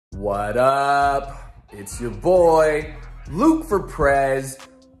What up? It's your boy, Luke for Prez,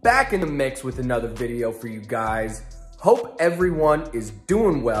 back in the mix with another video for you guys. Hope everyone is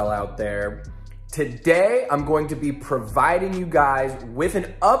doing well out there. Today, I'm going to be providing you guys with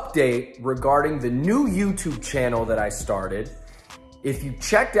an update regarding the new YouTube channel that I started. If you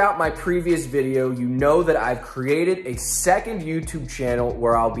checked out my previous video, you know that I've created a second YouTube channel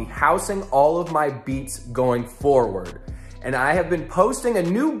where I'll be housing all of my beats going forward. And I have been posting a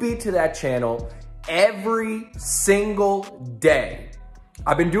new beat to that channel every single day.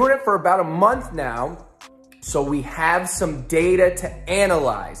 I've been doing it for about a month now, so we have some data to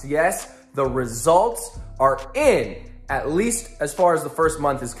analyze. Yes, the results are in, at least as far as the first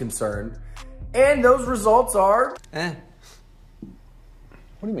month is concerned. And those results are... What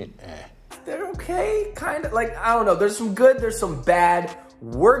do you mean, They're okay, kind of, like, I don't know. There's some good, there's some bad.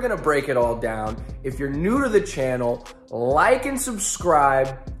 We're gonna break it all down. If you're new to the channel, like and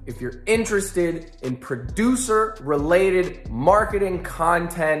subscribe. If you're interested in producer-related marketing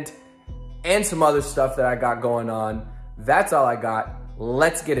content and some other stuff that I got going on, that's all I got.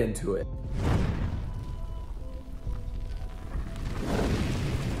 Let's get into it.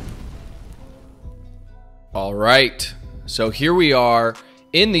 All right, so here we are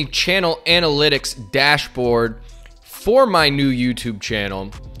in the channel analytics dashboard for my new YouTube channel.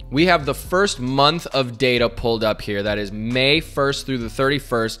 We have the first month of data pulled up here. That is May 1st through the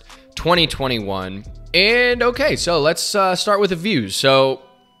 31st, 2021. And okay, so let's start with the views. So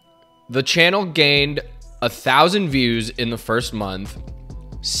the channel gained 1,000 views in the first month,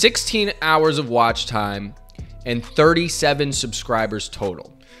 16 hours of watch time, and 37 subscribers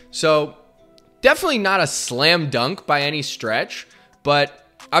total. So definitely not a slam dunk by any stretch, but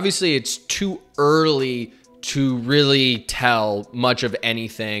obviously it's too early to really tell much of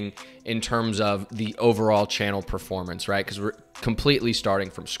anything in terms of the overall channel performance, right? Because we're completely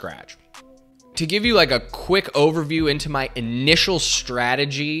starting from scratch. To give you like a quick overview into my initial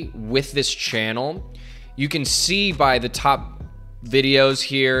strategy with this channel, you can see by the top videos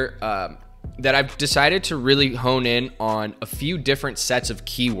here that I've decided to really hone in on a few different sets of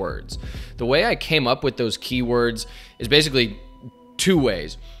keywords. The way I came up with those keywords is basically two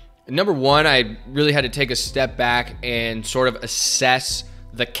ways. Number one, I really had to take a step back and sort of assess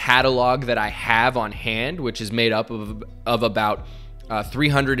the catalog that I have on hand, which is made up of about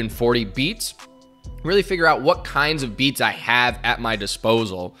 340 beats. Really figure out what kinds of beats I have at my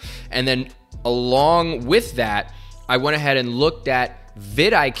disposal. And then along with that, I went ahead and looked at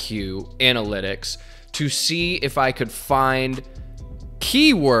vidIQ analytics to see if I could find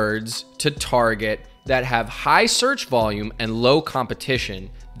keywords to target that have high search volume and low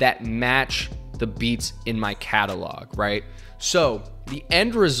competition that match the beats in my catalog, right? So the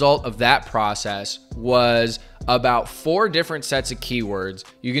end result of that process was about 4 different sets of keywords.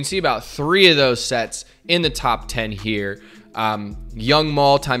 You can see about 3 of those sets in the top 10 here. Young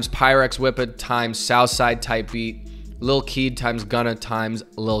Maul times Pyrex Whippa times Southside type beat, Lil Keed times Gunna times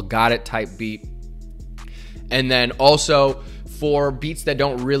Lil Got It type beat. And then also for beats that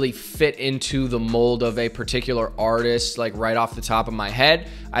don't really fit into the mold of a particular artist, like right off the top of my head,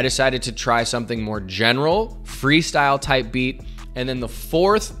 I decided to try something more general, freestyle type beat. And then the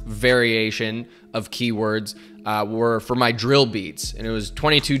 4th variation of keywords were for my drill beats. And it was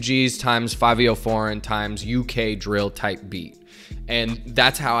 22 Gs times 504 times UK drill type beat. And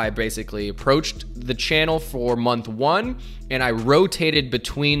that's how I basically approached the channel for month 1. And I rotated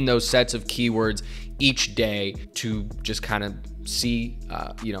between those sets of keywords each day to just kind of see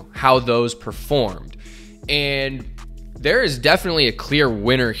how those performed. And there is definitely a clear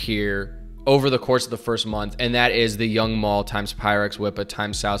winner here over the course of the first month, and that is the Young Maul times Pyrex Whippa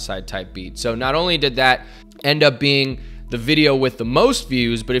times Southside type beat. So not only did that end up being the video with the most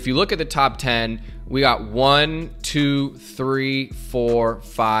views, but if you look at the top 10, we got 1, 2, 3, 4,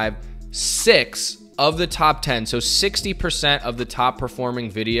 5, 6 of the top 10. So 60% of the top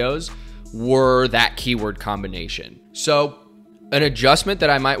performing videos were that keyword combination. So an adjustment that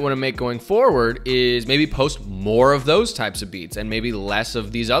I might want to make going forward is maybe post more of those types of beats and maybe less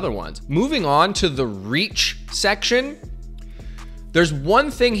of these other ones. Moving on to the reach section, there's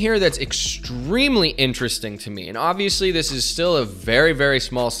one thing here that's extremely interesting to me. And obviously this is still a very, very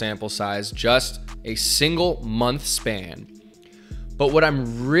small sample size, just a single month span. But what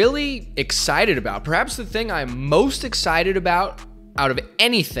I'm really excited about, perhaps the thing I'm most excited about out of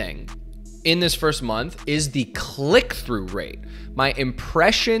anything in this first month, is the click-through rate. My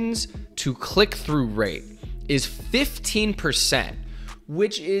impressions to click-through rate is 15%,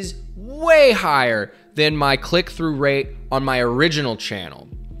 which is way higher than my click-through rate on my original channel.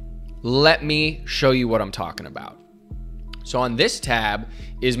 Let me show you what I'm talking about. So on this tab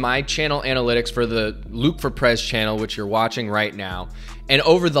is my channel analytics for the Luke for Prez channel, which you're watching right now. And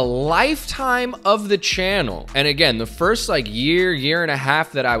over the lifetime of the channel, and again, the first like year and a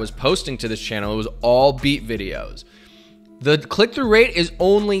half that I was posting to this channel, it was all beat videos. The click-through rate is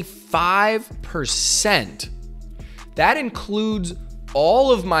only 5%. That includes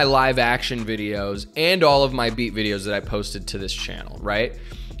all of my live action videos and all of my beat videos that I posted to this channel, right?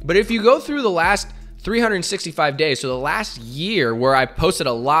 But if you go through the last 365 days, so the last year where I posted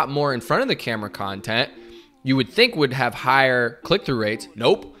a lot more in front of the camera content, you would think would have higher click-through rates.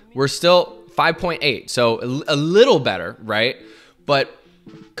 Nope, we're still 5.8, so a little better, right? But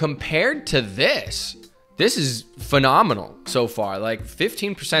compared to this is phenomenal so far. Like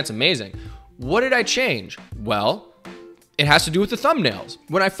 15% is amazing. What did I change? Well, it has to do with the thumbnails.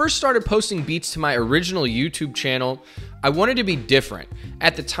 When I first started posting beats to my original YouTube channel, I wanted to be different.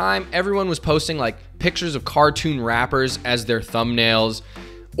 At the time, everyone was posting like pictures of cartoon rappers as their thumbnails,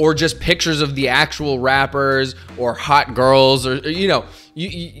 or just pictures of the actual rappers or hot girls, or you know,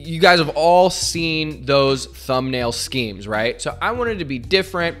 you guys have all seen those thumbnail schemes, right? So I wanted to be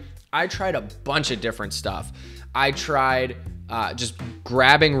different. I tried a bunch of different stuff. I tried just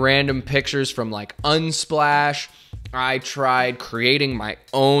grabbing random pictures from like Unsplash. I tried creating my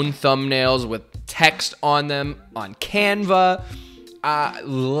own thumbnails with text on them on Canva.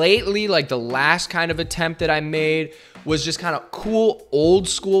 Lately, like the last kind of attempt that I made was just kind of cool old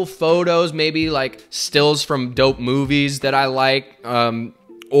school photos, maybe like stills from dope movies that I like,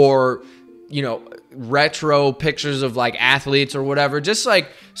 or, you know, retro pictures of like athletes or whatever, just like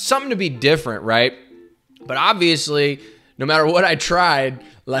something to be different, right? But obviously, no matter what I tried,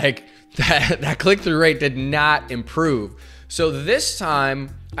 like that click-through rate did not improve. So this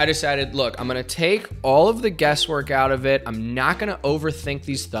time I decided, look, I'm gonna take all of the guesswork out of it. I'm not gonna overthink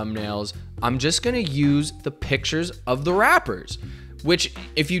these thumbnails. I'm just gonna use the pictures of the rappers, which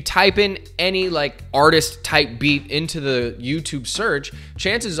if you type in any like artist type beat into the YouTube search,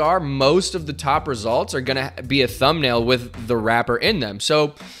 chances are most of the top results are gonna be a thumbnail with the rapper in them.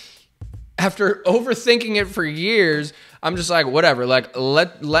 So after overthinking it for years, I'm just like, whatever, like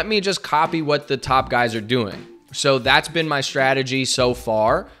let me just copy what the top guys are doing. So that's been my strategy so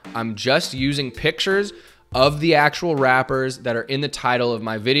far. I'm just using pictures of the actual rappers that are in the title of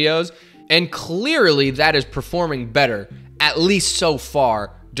my videos. And clearly that is performing better, at least so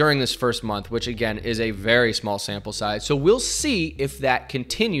far during this first month, which again is a very small sample size. So we'll see if that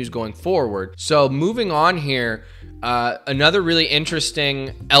continues going forward. So moving on here, another really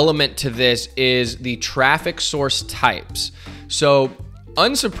interesting element to this is the traffic source types. So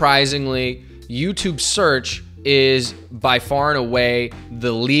unsurprisingly, YouTube search is by far and away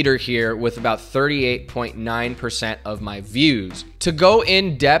the leader here with about 38.9% of my views. To go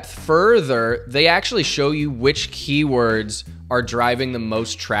in depth further, they actually show you which keywords are driving the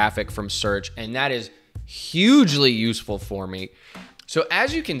most traffic from search, and that is hugely useful for me. So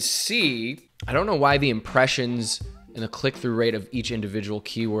as you can see, I don't know why the impressions and the click-through rate of each individual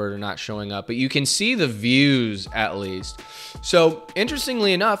keyword are not showing up, but you can see the views at least. So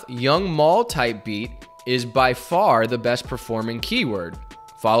interestingly enough, young mall type beat is by far the best performing keyword,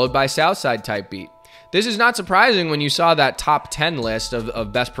 followed by Southside type beat. This is not surprising when you saw that top 10 list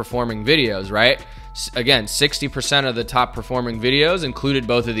of best performing videos, right? Again, 60% of the top performing videos included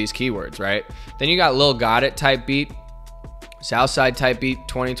both of these keywords, right? Then you got Lil Got It type beat, Southside type beat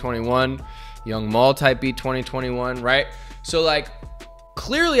 2021, Young Mall type beat 2021, right? So like,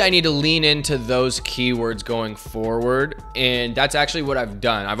 clearly I need to lean into those keywords going forward, and that's actually what I've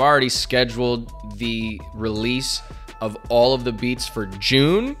done. I've already scheduled the release of all of the beats for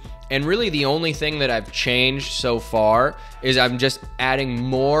June, and really the only thing that I've changed so far is I'm just adding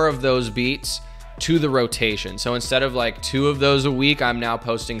more of those beats to the rotation. So instead of like 2 of those a week, I'm now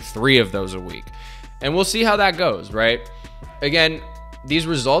posting 3 of those a week, and we'll see how that goes, right? Again, these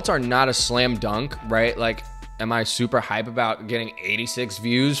results are not a slam dunk, right? Like, am I super hype about getting 86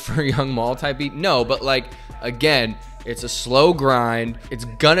 views for Young Mall type beat? No, but like, again, it's a slow grind. It's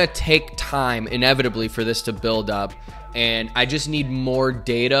gonna take time inevitably for this to build up, and I just need more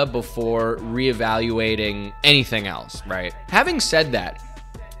data before reevaluating anything else, right? Having said that,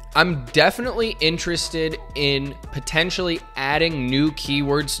 I'm definitely interested in potentially adding new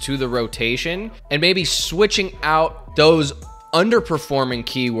keywords to the rotation and maybe switching out those underperforming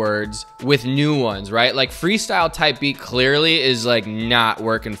keywords with new ones, right? Like freestyle type beat clearly is like not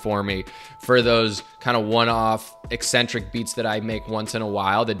working for me for those kind of one-off eccentric beats that I make once in a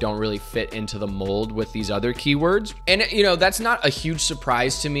while that don't really fit into the mold with these other keywords. And you know, that's not a huge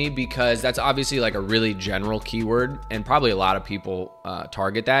surprise to me because that's obviously like a really general keyword and probably a lot of people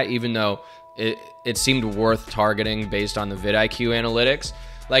target that, even though it seemed worth targeting based on the vidIQ analytics.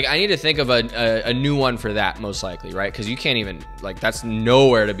 Like, I need to think of a new one for that, most likely, right? Because you can't even, like, that's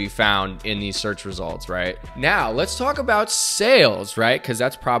nowhere to be found in these search results, right? Now, let's talk about sales, right? Because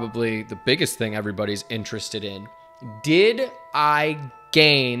that's probably the biggest thing everybody's interested in. Did I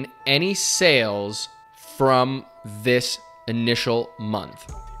gain any sales from this initial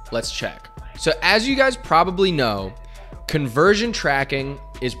month? Let's check. So as you guys probably know, conversion tracking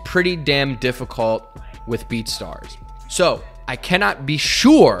is pretty damn difficult with BeatStars. So I cannot be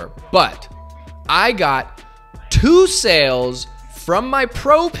sure, but I got 2 sales from my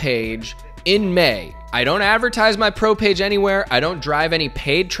pro page in May. I don't advertise my pro page anywhere. I don't drive any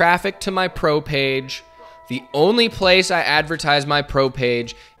paid traffic to my pro page. The only place I advertise my pro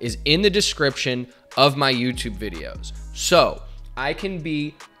page is in the description of my YouTube videos. So I can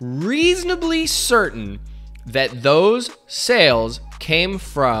be reasonably certain that those sales came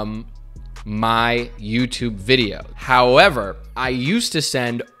from my YouTube video. However, I used to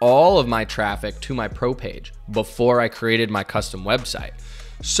send all of my traffic to my pro page before I created my custom website.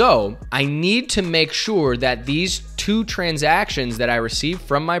 So I need to make sure that these 2 transactions that I received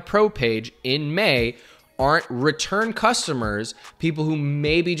from my pro page in May aren't return customers, people who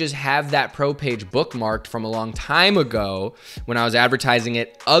maybe just have that pro page bookmarked from a long time ago when I was advertising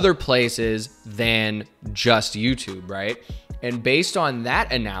it other places than just YouTube, right? And based on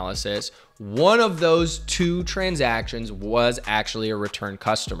that analysis, one of those 2 transactions was actually a return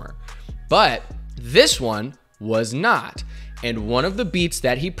customer, but this one was not. And one of the beats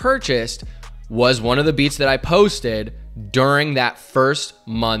that he purchased was one of the beats that I posted during that first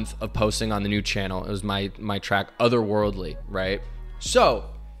month of posting on the new channel. It was my track Otherworldly, right? So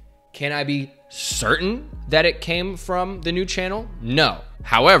can I be certain that it came from the new channel? No.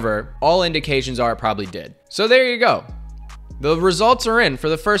 However, all indications are it probably did. So there you go. The results are in for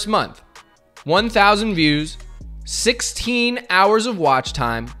the first month. 1,000 views, 16 hours of watch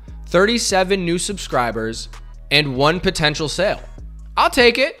time, 37 new subscribers, and 1 potential sale. I'll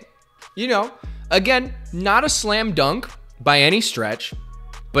take it. You know, again, not a slam dunk by any stretch,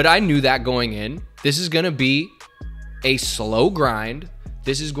 but I knew that going in. This is going to be a slow grind.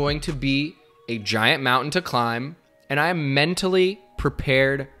 This is going to be a giant mountain to climb, and I am mentally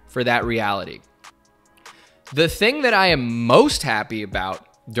prepared for that reality. The thing that I am most happy about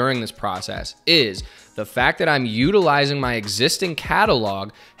during this process is the fact that I'm utilizing my existing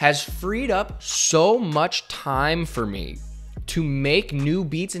catalog has freed up so much time for me to make new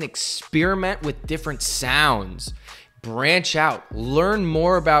beats and experiment with different sounds, branch out, learn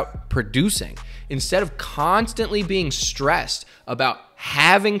more about producing, instead of constantly being stressed about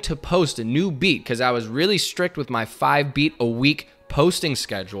having to post a new beat, because I was really strict with my 5 beat a week posting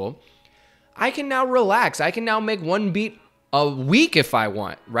schedule. I can now relax. I can now make 1 beat a week if I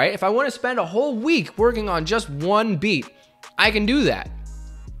want, right? If I want to spend a whole week working on just 1 beat, I can do that.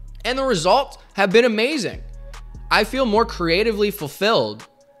 And the results have been amazing. I feel more creatively fulfilled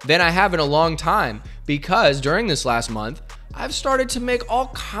than I have in a long time because during this last month, I've started to make all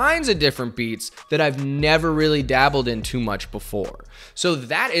kinds of different beats that I've never really dabbled in too much before. So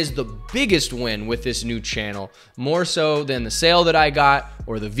that is the biggest win with this new channel, more so than the sale that I got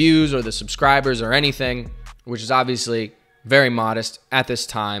or the views or the subscribers or anything, which is obviously very modest at this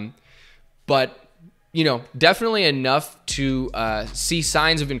time. But you know, definitely enough to see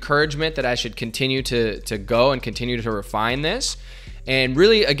signs of encouragement that I should continue to go and continue to refine this. And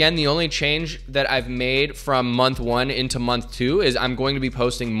really, again, the only change that I've made from month 1 into month 2 is I'm going to be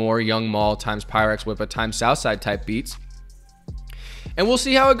posting more Young Maul times Pyrex Whippa times Southside type beats. And we'll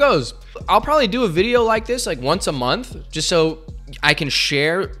see how it goes. I'll probably do a video like this like once a month, just so I can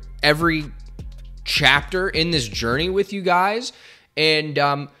share every chapter in this journey with you guys. And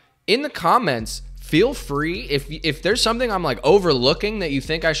in the comments, feel free, if there's something I'm like overlooking that you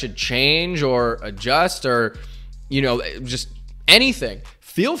think I should change or adjust or, you know, just anything,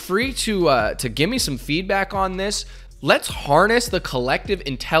 feel free to give me some feedback on this. Let's harness the collective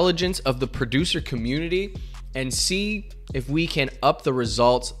intelligence of the producer community and see if we can up the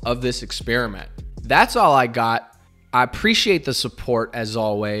results of this experiment. That's all I got. I appreciate the support as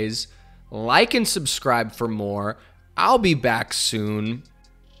always. Like and subscribe for more. I'll be back soon.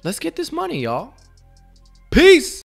 Let's get this money, y'all. Peace.